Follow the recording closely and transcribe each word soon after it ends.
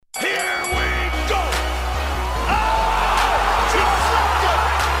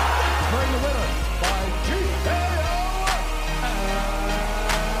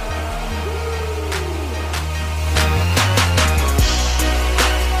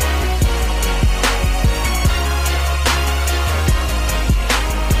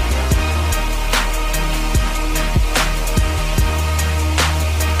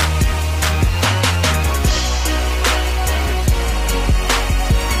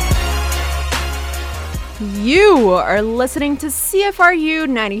You are listening to CFRU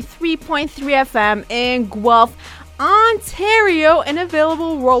 93.3 FM in Guelph, Ontario, and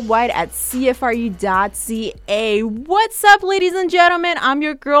available worldwide at CFRU.ca. What's up, ladies and gentlemen? I'm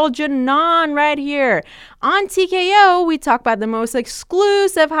your girl, Janan, right here. On TKO, we talk about the most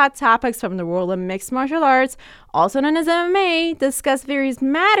exclusive hot topics from the world of mixed martial arts, also known as MMA, discuss various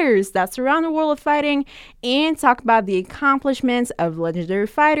matters that surround the world of fighting, and talk about the accomplishments of legendary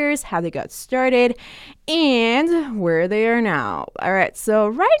fighters, how they got started, and where they are now. All right, so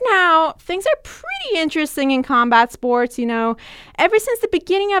right now, things are pretty interesting in combat sports, Ever since the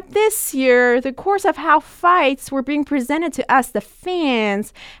beginning of this year, the course of how fights were being presented to us, the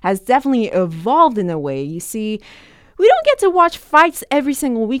fans, has definitely evolved in a way. You see, we don't get to watch fights every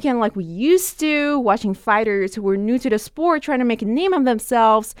single weekend like we used to, watching fighters who were new to the sport trying to make a name of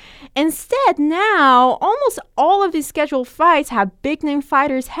themselves. Instead, now, almost all of these scheduled fights have big-name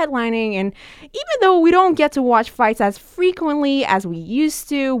fighters headlining, and even though we don't get to watch fights as frequently as we used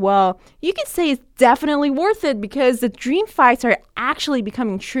to, well, you could say it's definitely worth it because the dream fights are actually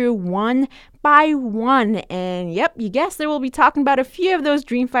becoming true one by one. And yep, you guessed it, we'll be talking about a few of those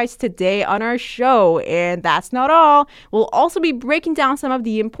dream fights today on our show. And that's not all. We'll also be breaking down some of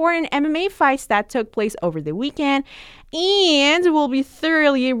the important MMA fights that took place over the weekend. And we'll be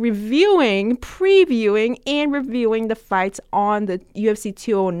thoroughly previewing, and reviewing the fights on the UFC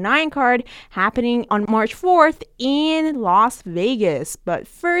 209 card happening on March 4th in Las Vegas. But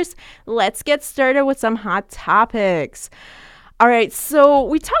first, let's get started with some hot topics. All right, so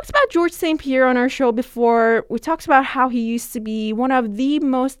we talked about George St. Pierre on our show before. We talked about how he used to be one of the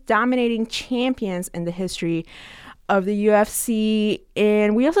most dominating champions in the history of the UFC,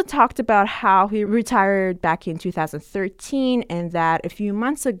 and we also talked about how he retired back in 2013, and that a few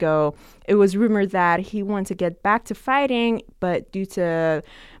months ago it was rumored that he wanted to get back to fighting, but due to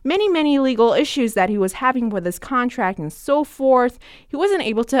many legal issues that he was having with his contract and so forth, he wasn't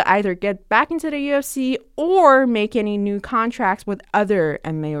able to either get back into the UFC or make any new contracts with other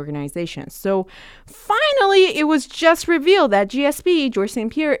MMA organizations. So finally, it was just revealed that GSP, George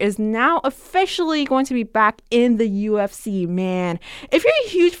St. Pierre, is now officially going to be back in the UFC. Man, if you're a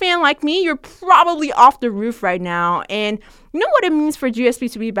huge fan like me, you're probably off the roof right now. And you know what it means for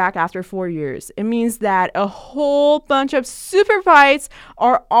GSP to be back after 4 years? It means that a whole bunch of super fights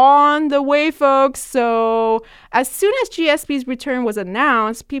are on the way, folks. So as soon as GSP's return was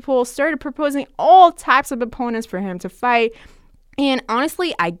announced, people started proposing all types of opponents for him to fight. And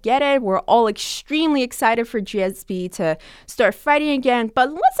honestly, I get it. We're all extremely excited for GSP to start fighting again.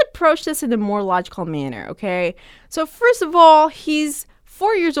 But let's approach this in a more logical manner, okay? So first of all, he's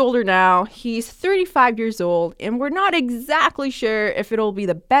 4 years older now. He's 35 years old, and we're not exactly sure if it'll be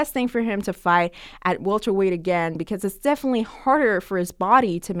the best thing for him to fight at welterweight again, because it's definitely harder for his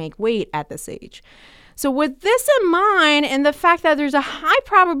body to make weight at this age. So with this in mind, and the fact that there's a high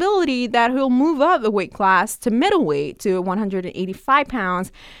probability that he'll move up the weight class to middleweight to 185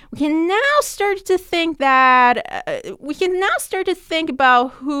 pounds, we can now start to think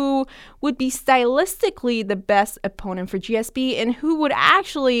about who would be stylistically the best opponent for GSP and who would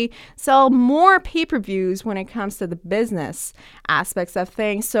actually sell more pay-per-views when it comes to the business aspects of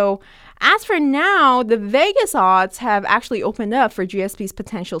things. So as for now, the Vegas odds have actually opened up for GSP's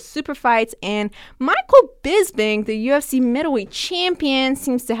potential super fights, and Michael Bisping, the UFC middleweight champion,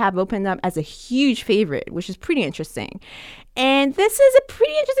 seems to have opened up as a huge favorite, which is pretty interesting. And this is a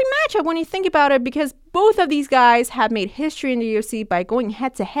pretty interesting matchup when you think about it, because both of these guys have made history in the UFC by going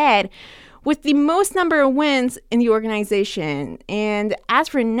head-to-head with the most number of wins in the organization. And as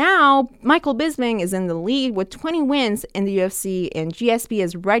for now, Michael Bisping is in the lead with 20 wins in the UFC, and GSP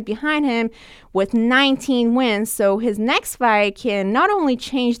is right behind him with 19 wins. So his next fight can not only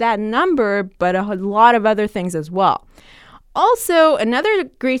change that number, but a lot of other things as well. Also, another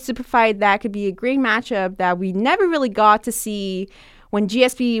great super fight that could be a great matchup that we never really got to see when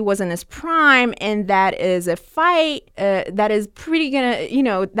GSP was in his prime, and that is a fight that is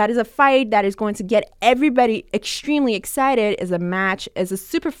a fight that is going to get everybody extremely excited, is a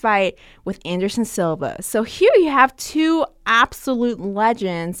super fight with Anderson Silva. So here you have two absolute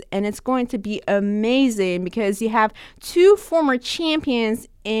legends, and it's going to be amazing because you have two former champions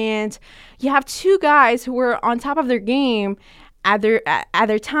and you have two guys who were on top of their game at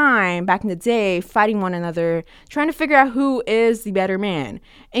their time back in the day, fighting one another, trying to figure out who is the better man.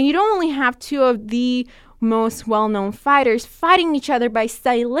 And you don't only have two of the most well-known fighters fighting each other, but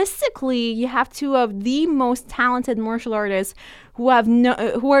stylistically, you have two of the most talented martial artists who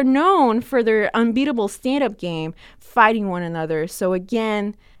are known for their unbeatable stand-up game fighting one another. So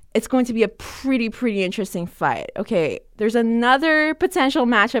again, it's going to be a pretty interesting fight. Okay, there's another potential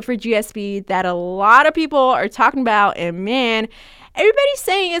matchup for GSP that a lot of people are talking about, and man, everybody's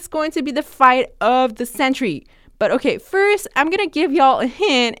saying it's going to be the fight of the century. But okay, first, I'm going to give y'all a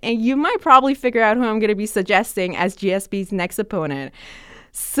hint, and you might probably figure out who I'm going to be suggesting as GSP's next opponent.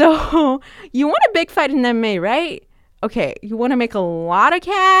 So, you want a big fight in MMA, right? Okay, you want to make a lot of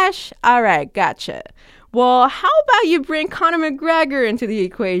cash? All right, gotcha. Well, how about you bring Conor McGregor into the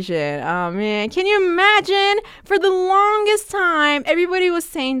equation? Oh, man. Can you imagine? For the longest time, everybody was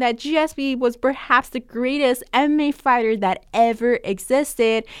saying that GSP was perhaps the greatest MMA fighter that ever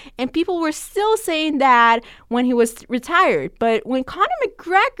existed. And people were still saying that when he was retired. But when Conor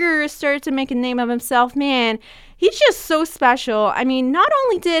McGregor started to make a name of himself, man, he's just so special. I mean, not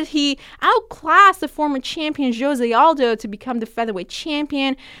only did he outclass the former champion Jose Aldo to become the featherweight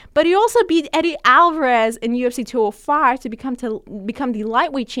champion, but he also beat Eddie Alvarez in UFC 205 to become the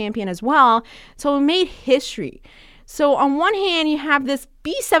lightweight champion as well. So he made history. So on one hand, you have this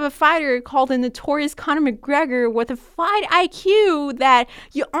beast of a fighter called the notorious Conor McGregor with a fight IQ that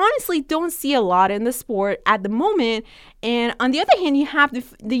you honestly don't see a lot in the sport at the moment. And on the other hand, you have the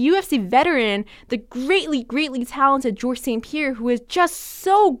UFC veteran, the greatly talented George St. Pierre, who is just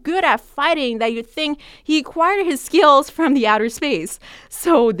so good at fighting that you'd think he acquired his skills from the outer space.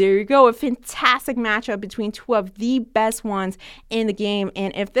 So there you go, a fantastic matchup between two of the best ones in the game.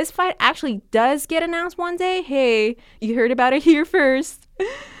 And if this fight actually does get announced one day, hey, you heard about it here first.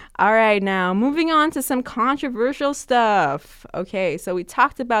 All right, now moving on to some controversial stuff. Okay, so we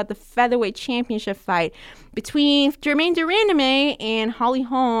talked about the featherweight championship fight between Germaine de Randamie and Holly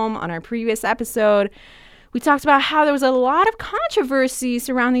Holm on our previous episode. We talked about how there was a lot of controversy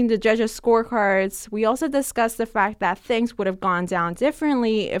surrounding the judges' scorecards. We also discussed the fact that things would have gone down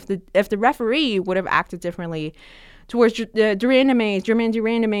differently if the referee would have acted differently towards Germaine de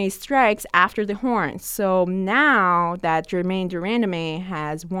Randamie's strikes after the horn. So now that Germaine de Randamie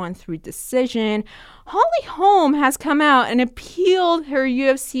has won through decision, Holly Holm has come out and appealed her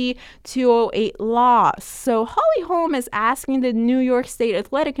UFC 208 loss. So Holly Holm is asking the New York State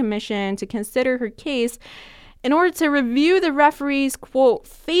Athletic Commission to consider her case in order to review the referee's, quote,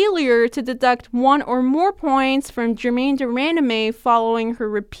 failure to deduct one or more points from Germaine de Randamie following her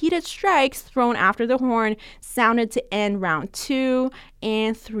repeated strikes thrown after the horn sounded to end round 2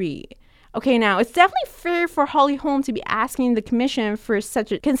 and 3. Okay, now, it's definitely fair for Holly Holm to be asking the commission for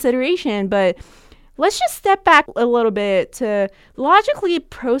such a consideration, but let's just step back a little bit to logically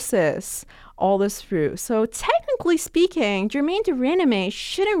process all this through. So technically speaking, Germaine de Randamie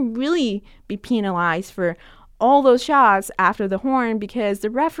shouldn't really be penalized for all those shots after the horn because the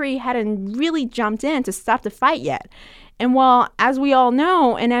referee hadn't really jumped in to stop the fight yet. And while, as we all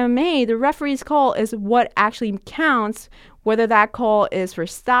know, in MMA, the referee's call is what actually counts, whether that call is for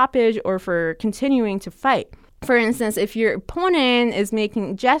stoppage or for continuing to fight. For instance, if your opponent is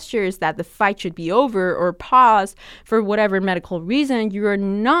making gestures that the fight should be over or pause for whatever medical reason, you are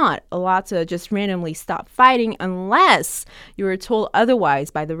not allowed to just randomly stop fighting unless you are told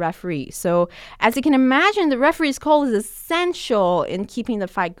otherwise by the referee. So as you can imagine, the referee's call is essential in keeping the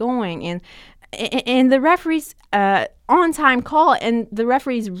fight going. And the referee's on-time call and the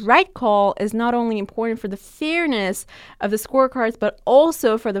referee's right call is not only important for the fairness of the scorecards, but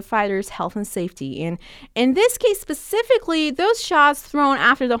also for the fighter's health and safety. And in this case specifically, those shots thrown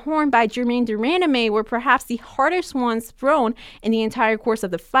after the horn by Germaine de Randamie were perhaps the hardest ones thrown in the entire course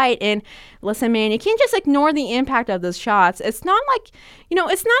of the fight. And listen, man, you can't just ignore the impact of those shots. It's not like,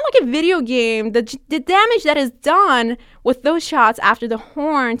 it's not like a video game. The damage that is done with those shots after the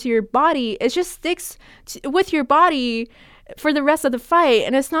horn to your body, it just sticks with your body for the rest of the fight,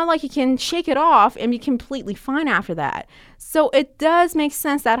 and it's not like you can shake it off and be completely fine after that. So it does make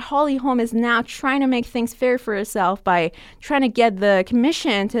sense that Holly Holm is now trying to make things fair for herself by trying to get the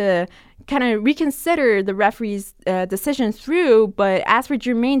commission to kind of reconsider the referee's decision through. But as for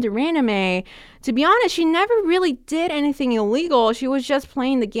Germaine de Randamie, to be honest, she never really did anything illegal. She was just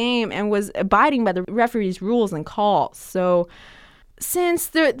playing the game and was abiding by the referee's rules and calls. So since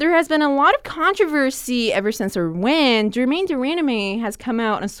there has been a lot of controversy ever since her win, Germaine de Randamie has come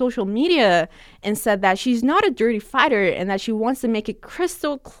out on social media and said that she's not a dirty fighter and that she wants to make it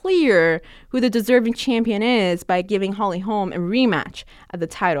crystal clear who the deserving champion is by giving Holly Holm a rematch of the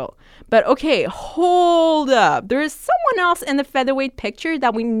title. But okay, hold up. There is someone else in the featherweight picture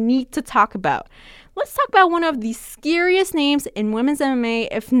that we need to talk about. Let's talk about one of the scariest names in women's MMA,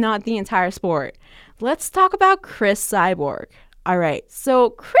 if not the entire sport. Let's talk about Cris Cyborg. All right, so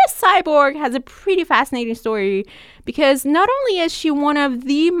Cris Cyborg has a pretty fascinating story because not only is she one of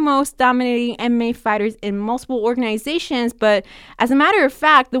the most dominating MMA fighters in multiple organizations, but as a matter of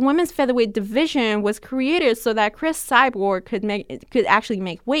fact, the women's featherweight division was created so that Cris Cyborg could actually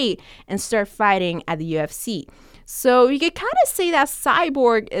make weight and start fighting at the UFC. So you could kind of say that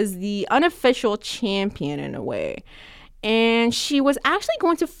Cyborg is the unofficial champion in a way. And she was actually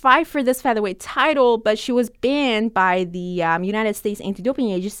going to fight for this featherweight title, but she was banned by the United States Anti-Doping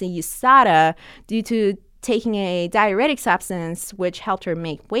Agency, USADA, due to taking a diuretic substance, which helped her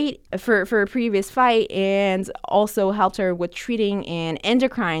make weight for a previous fight and also helped her with treating an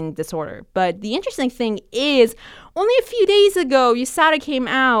endocrine disorder. But the interesting thing is, only a few days ago, USADA came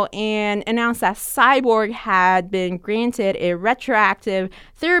out and announced that Cyborg had been granted a retroactive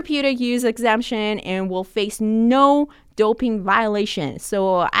therapeutic use exemption and will face no doping violation.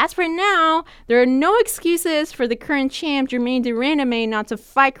 So as for now, there are no excuses for the current champ Germaine de Randamie not to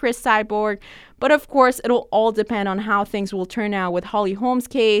fight Cris Cyborg. But of course, it'll all depend on how things will turn out with Holly Holm's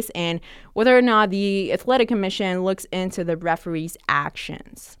case and whether or not the Athletic Commission looks into the referee's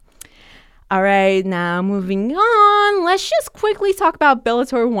actions. All right, now moving on, let's just quickly talk about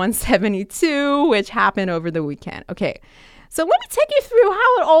Bellator 172, which happened over the weekend. Okay, so let me take you through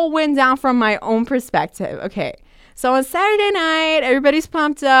how it all went down from my own perspective. Okay, so on Saturday night, everybody's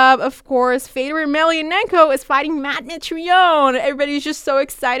pumped up. Of course, Fedor Emelianenko is fighting Matt Mitrione. Everybody's just so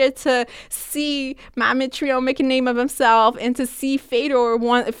excited to see Matt Mitrione make a name of himself and to see Fedor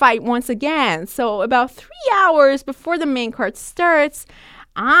fight once again. So about 3 hours before the main card starts,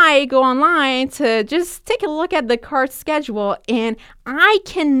 I go online to just take a look at the card schedule, and I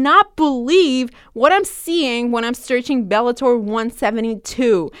cannot believe what I'm seeing when I'm searching Bellator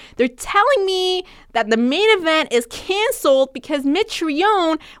 172. They're telling me that the main event is canceled because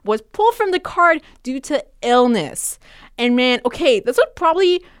Mitrione was pulled from the card due to illness. And man, okay, this was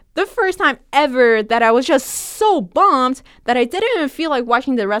probably the first time ever that I was just so bummed that I didn't even feel like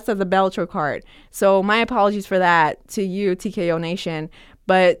watching the rest of the Bellator card. So my apologies for that to you, TKO Nation.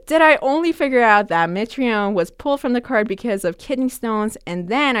 But did I only figure out that Mitrione was pulled from the card because of kidney stones, and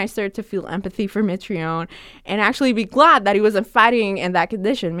then I started to feel empathy for Mitrione and actually be glad that he wasn't fighting in that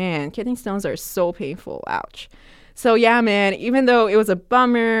condition. Man, kidney stones are so painful. Ouch. So yeah, man, even though it was a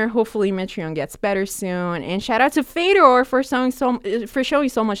bummer, hopefully Mitrione gets better soon. And shout out to Fedor for showing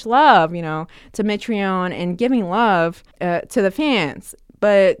so much love, you know, to Mitrione and giving love to the fans.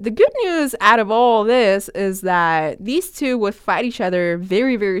 But the good news out of all this is that these two will fight each other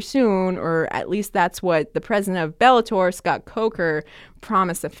very, very soon, or at least that's what the president of Bellator, Scott Coker,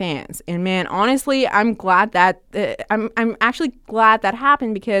 promised the fans. And man, honestly, I'm glad that I'm actually glad that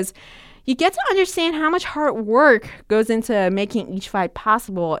happened because you get to understand how much hard work goes into making each fight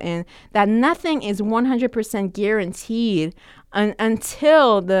possible, and that nothing is 100% guaranteed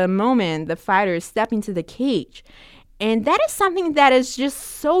until the moment the fighters step into the cage. And that is something that is just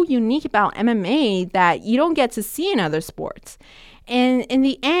so unique about MMA that you don't get to see in other sports. And in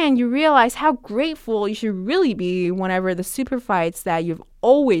the end, you realize how grateful you should really be whenever the super fights that you've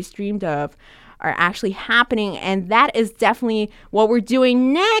always dreamed of are actually happening. And that is definitely what we're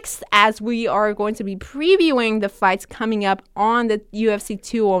doing next, as we are going to be previewing the fights coming up on the UFC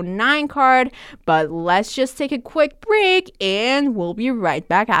 209 card. But let's just take a quick break and we'll be right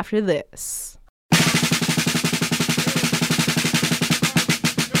back after this.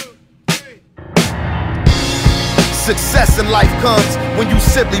 Success in life comes when you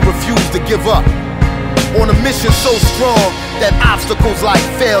simply refuse to give up. On a mission so strong that obstacles like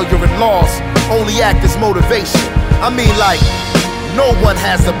failure and loss only act as motivation. I mean, like, no one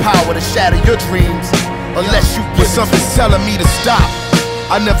has the power to shatter your dreams unless you give something's telling me to stop.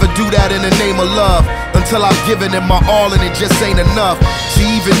 I never do that in the name of love until I've given it my all and it just ain't enough. See,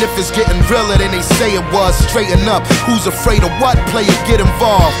 even if it's getting realer than they say it was, straighten up. Who's afraid of what? Player, get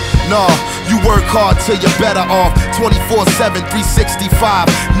involved. Nah, you work hard till you're better off. 24/7, 365,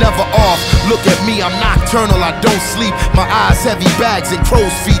 never off. Look at me, I'm nocturnal, I don't sleep. My eyes heavy bags and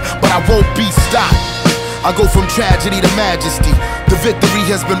crow's feet, but I won't be stopped. I go from tragedy to majesty. The victory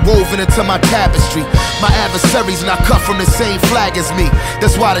has been woven into my tapestry. My adversaries not cut from the same flag as me.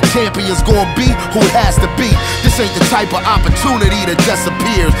 That's why the champion's gonna be who it has to be. This ain't the type of opportunity that just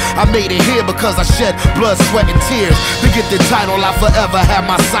appears. I made it here because I shed blood, sweat, and tears. To get the title I forever have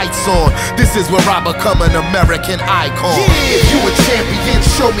my sights on. This is where I become an American icon. Yeah. If you a champion,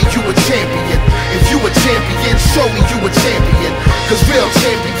 show me you a champion. If you a champion, show me you a champion. Cause real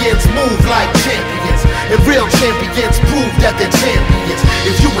champions move like champions. And real champions prove that they're champions.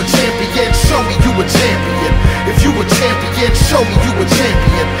 If you a champion, show me you a champion. If you a champion, show me you a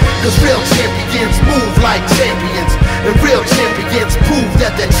champion. Cause real champions move like champions. And real champions prove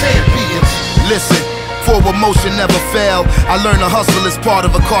that they're champions. Listen, forward motion never fail. I learned a hustle is part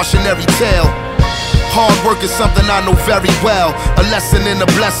of a cautionary tale. Hard work is something I know very well. A lesson and a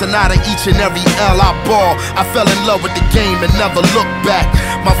blessing out of each and every L. I ball, I fell in love with the game and never looked back.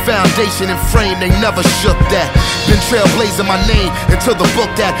 My foundation and frame, they never shook that. Been trailblazing my name into the book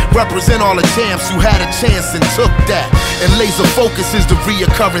that represent all the champs who had a chance and took that. And laser focus is the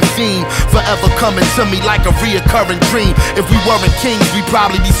reoccurring theme, forever coming to me like a reoccurring dream. If we weren't kings, we'd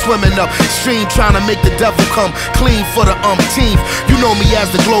probably be swimming upstream, trying to make the devil come clean for the umpteenth. You know me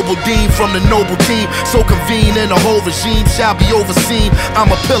as the global dean from the noble team. So convene and the whole regime shall be overseen.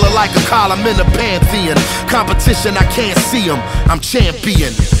 I'm a pillar like a column in the pantheon. Competition, I can't see them, I'm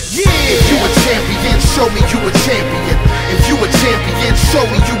champion. Yeah. If you a champion, show me you a champion. If you a champion, show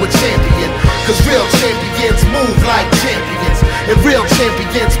me you a champion. Cause real champions move like champions. And real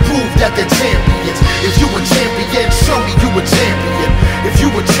champions prove that they're champions. If you a champion, show me you a champion. If you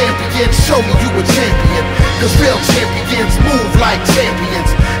a champion, show me you a champion. Cause real champions move like champions.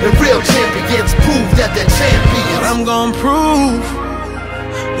 And real champions prove that they're champions. But I'm gonna prove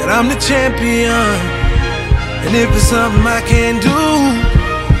that I'm the champion. And if it's something I can't do,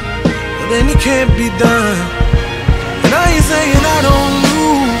 well then it can't be done. And I ain't saying I don't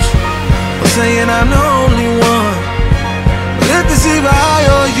lose, I'm saying I'm the only one. But if it's either I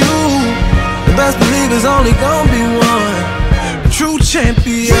or you, the best believe it's only gonna be one. True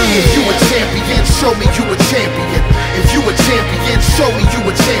champion. Yeah. If you a champion, show me you a champion. If you a champion, show me you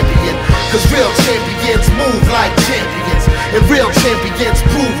a champion. Cause real champions move like champions. And real champions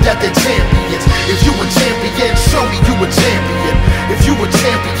prove that they're champions. If you a champion, show me you a champion. If you a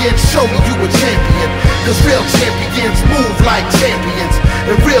champion, show me you a champion. Cause real champions move like champions.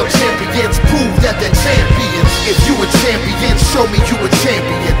 And real champions prove that they're champions. If you a champion, show me you a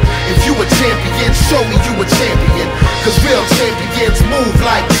champion. If you a champion, show me you a champion. Cause real champions move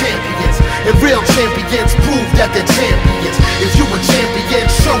like champions. And real champions prove that they're champions. If you a champion,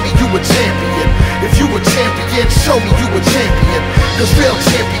 show me you a champion. If you a champion, show me you a champion. Cause real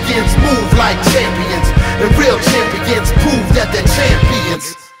champions move like champions. And real champions prove that they're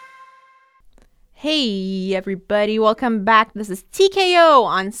champions. Hey everybody, welcome back. This is TKO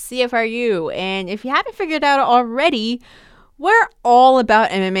on CFRU. And if you haven't figured out already, we're all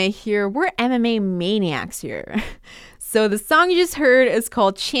about MMA here. We're MMA maniacs here. So the song you just heard is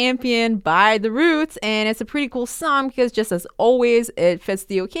called Champion by The Roots, and it's a pretty cool song because just as always, it fits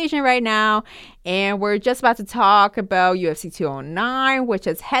the occasion right now. And we're just about to talk about UFC 209, which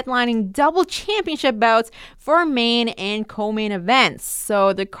is headlining double championship bouts for main and co-main events.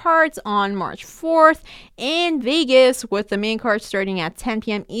 So the card's on March 4th in Vegas, with the main card starting at 10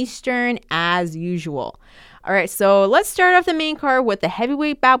 p.m. Eastern as usual. All right, so let's start off the main card with the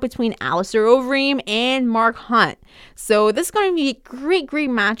heavyweight bout between Alistair Overeem and Mark Hunt. So this is going to be a great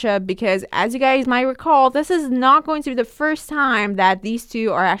matchup because, as you guys might recall, this is not going to be the first time that these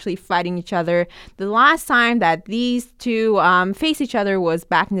two are actually fighting each other. The last time that these two faced each other was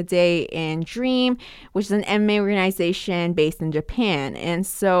back in the day in Dream, which is an MMA organization based in Japan. And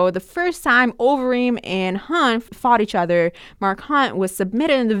so the first time Overeem and Hunt fought each other, Mark Hunt was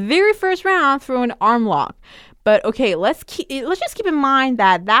submitted in the very first round through an arm lock. But okay, let's just keep in mind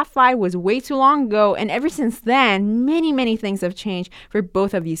that that fight was way too long ago, and ever since then, many things have changed for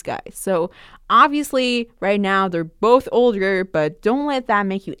both of these guys. So obviously, right now they're both older, but don't let that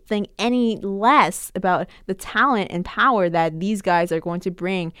make you think any less about the talent and power that these guys are going to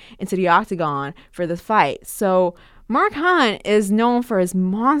bring into the octagon for the fight. So Mark Hunt is known for his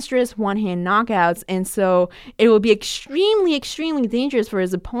monstrous one-hand knockouts, and so it will be extremely dangerous for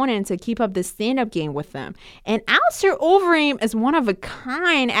his opponent to keep up the stand-up game with them. And Alistair Overeem is one of a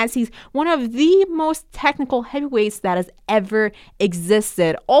kind, as he's one of the most technical heavyweights that has ever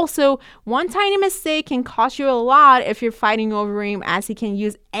existed. Also, one tiny mistake can cost you a lot if you're fighting Overeem, as he can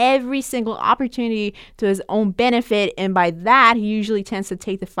use every single opportunity to his own benefit, and by that, he usually tends to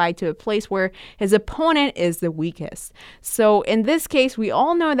take the fight to a place where his opponent is the weakest. So in this case, we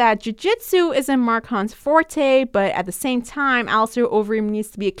all know that jiu-jitsu isn't Mark Hunt's forte, but at the same time, Alistair Overeem needs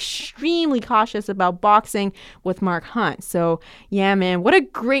to be extremely cautious about boxing with Mark Hunt. So yeah, man, what a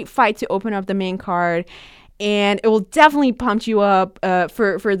great fight to open up the main card. And it will definitely pump you up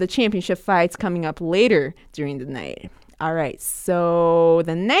for the championship fights coming up later during the night. All right, so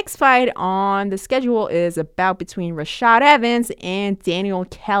the next fight on the schedule is a bout between Rashad Evans and Daniel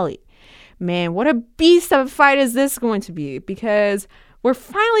Kelly. Man, what a beast of a fight is this going to be? Because we're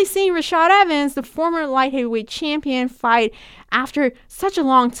finally seeing Rashad Evans, the former light heavyweight champion, fight after such a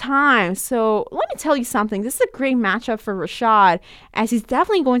long time. So let me tell you something. This is a great matchup for Rashad, as he's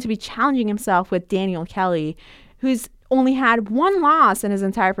definitely going to be challenging himself with Daniel Kelly, who's only had one loss in his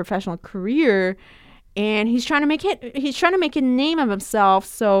entire professional career, and he's trying to make a name of himself.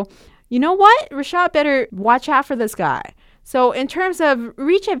 So you know what? Rashad better watch out for this guy. So in terms of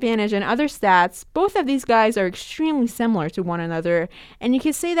reach advantage and other stats, both of these guys are extremely similar to one another. And you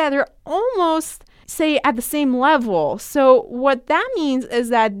can say that they're almost, say, at the same level. So what that means is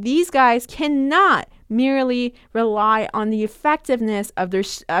that these guys cannot merely rely on the effectiveness of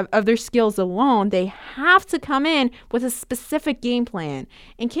their skills alone. They have to come in with a specific game plan.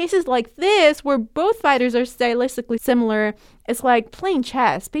 In cases like this, where both fighters are stylistically similar, it's like playing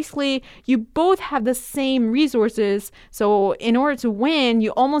chess. Basically, you both have the same resources, so in order to win,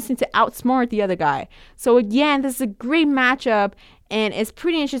 you almost need to outsmart the other guy. So again, this is a great matchup, and it's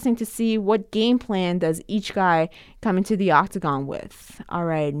pretty interesting to see what game plan does each guy come into the octagon with. All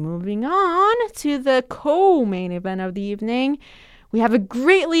right, moving on to the co-main event of the evening. We have a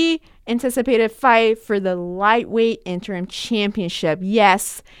greatly anticipated fight for the lightweight interim championship.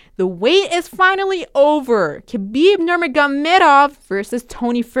 Yes, the wait is finally over. Khabib Nurmagomedov versus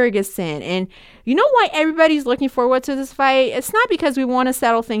Tony Ferguson. And you know why everybody's looking forward to this fight? It's not because we want to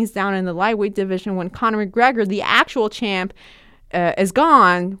settle things down in the lightweight division when Conor McGregor, the actual champ, is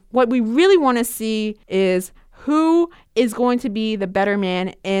gone. What we really want to see is who is going to be the better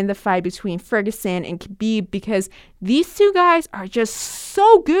man in the fight between Ferguson and Khabib, because these two guys are just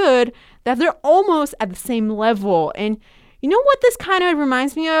so good that they're almost at the same level. And you know what this kind of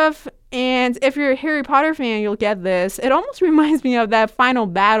reminds me of? And if you're a Harry Potter fan, you'll get this. It almost reminds me of that final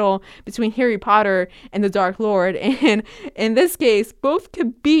battle between Harry Potter and the Dark Lord. And in this case, both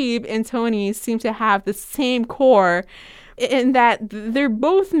Khabib and Tony seem to have the same core, in that they're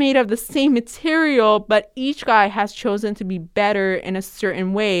both made of the same material, but each guy has chosen to be better in a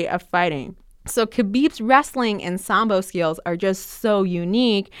certain way of fighting. So Khabib's wrestling and sambo skills are just so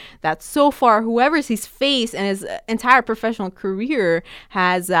unique that so far whoever he's faced in his entire professional career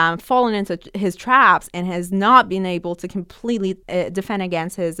has fallen into his traps and has not been able to completely defend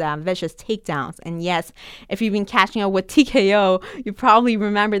against his vicious takedowns. And yes, if you've been catching up with TKO, you probably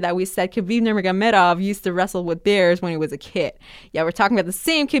remember that we said Khabib Nurmagomedov used to wrestle with bears when he was a kid. Yeah, we're talking about the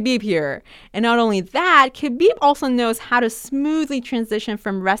same Khabib here. And not only that, Khabib also knows how to smoothly transition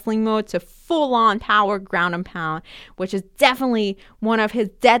from wrestling mode to full-on power ground and pound, which is definitely one of his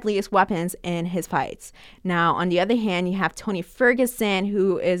deadliest weapons in his fights. Now, on the other hand, you have Tony Ferguson,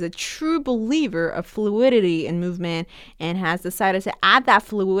 who is a true believer of fluidity in movement and has decided to add that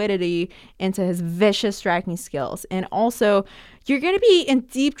fluidity into his vicious striking skills. And also, you're going to be in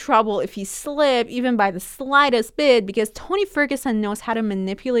deep trouble if you slip even by the slightest bit, because Tony Ferguson knows how to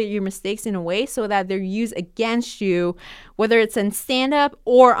manipulate your mistakes in a way so that they're used against you, whether it's in stand-up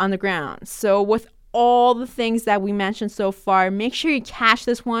or on the ground. So with all the things that we mentioned so far, make sure you catch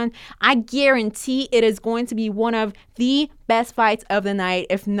this one. I guarantee it is going to be one of the best fights of the night,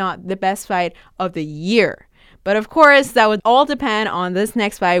 if not the best fight of the year. But of course, that would all depend on this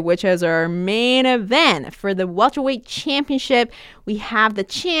next fight, which is our main event. For the welterweight championship, we have the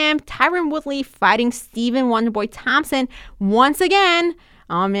champ, Tyron Woodley, fighting Stephen Wonderboy Thompson once again.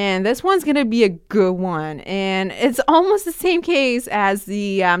 Oh man, this one's going to be a good one. And it's almost the same case as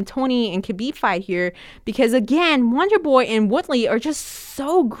the Tony and Khabib fight here, because again, Wonderboy and Woodley are just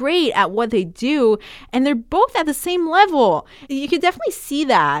so great at what they do, and they're both at the same level. You can definitely see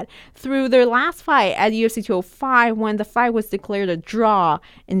that through their last fight at UFC 205, when the fight was declared a draw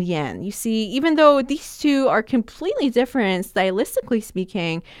in the end. You see, even though these two are completely different stylistically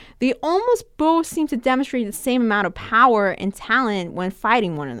speaking, they almost both seem to demonstrate the same amount of power and talent when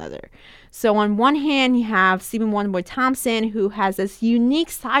fighting one another. So on one hand, you have Stephen Wonderboy Thompson, who has this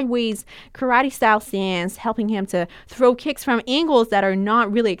unique sideways karate-style stance, helping him to throw kicks from angles that are not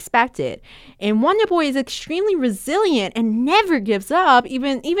really expected. And Wonderboy is extremely resilient and never gives up,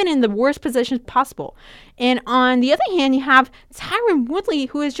 even in the worst positions possible. And on the other hand, you have Tyron Woodley,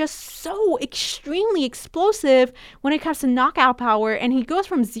 who is just so extremely explosive when it comes to knockout power, and he goes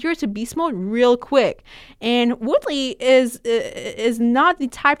from zero to beast mode real quick. And Woodley is not the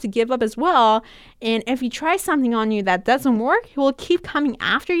type to give up as well. And if he tries something on you that doesn't work, he will keep coming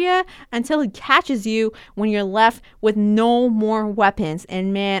after you until he catches you when you're left with no more weapons.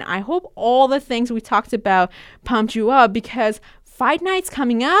 And man, I hope all the things we talked about pumped you up, because fight night's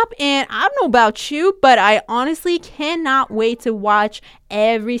coming up, and I don't know about you, but I honestly cannot wait to watch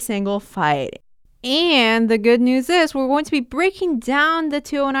every single fight. And the good news is we're going to be breaking down the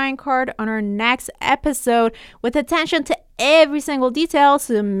 209 card on our next episode with attention to every single detail.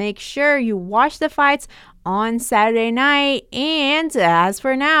 So make sure you watch the fights on Saturday night. And as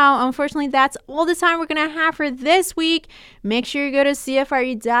for now, unfortunately, that's all the time we're going to have for this week. Make sure you go to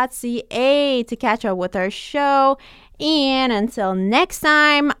CFRE.ca to catch up with our show. And until next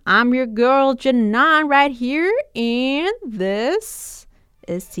time, I'm your girl, Janan, right here. And this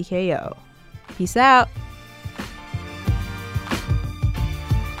is TKO. Peace out.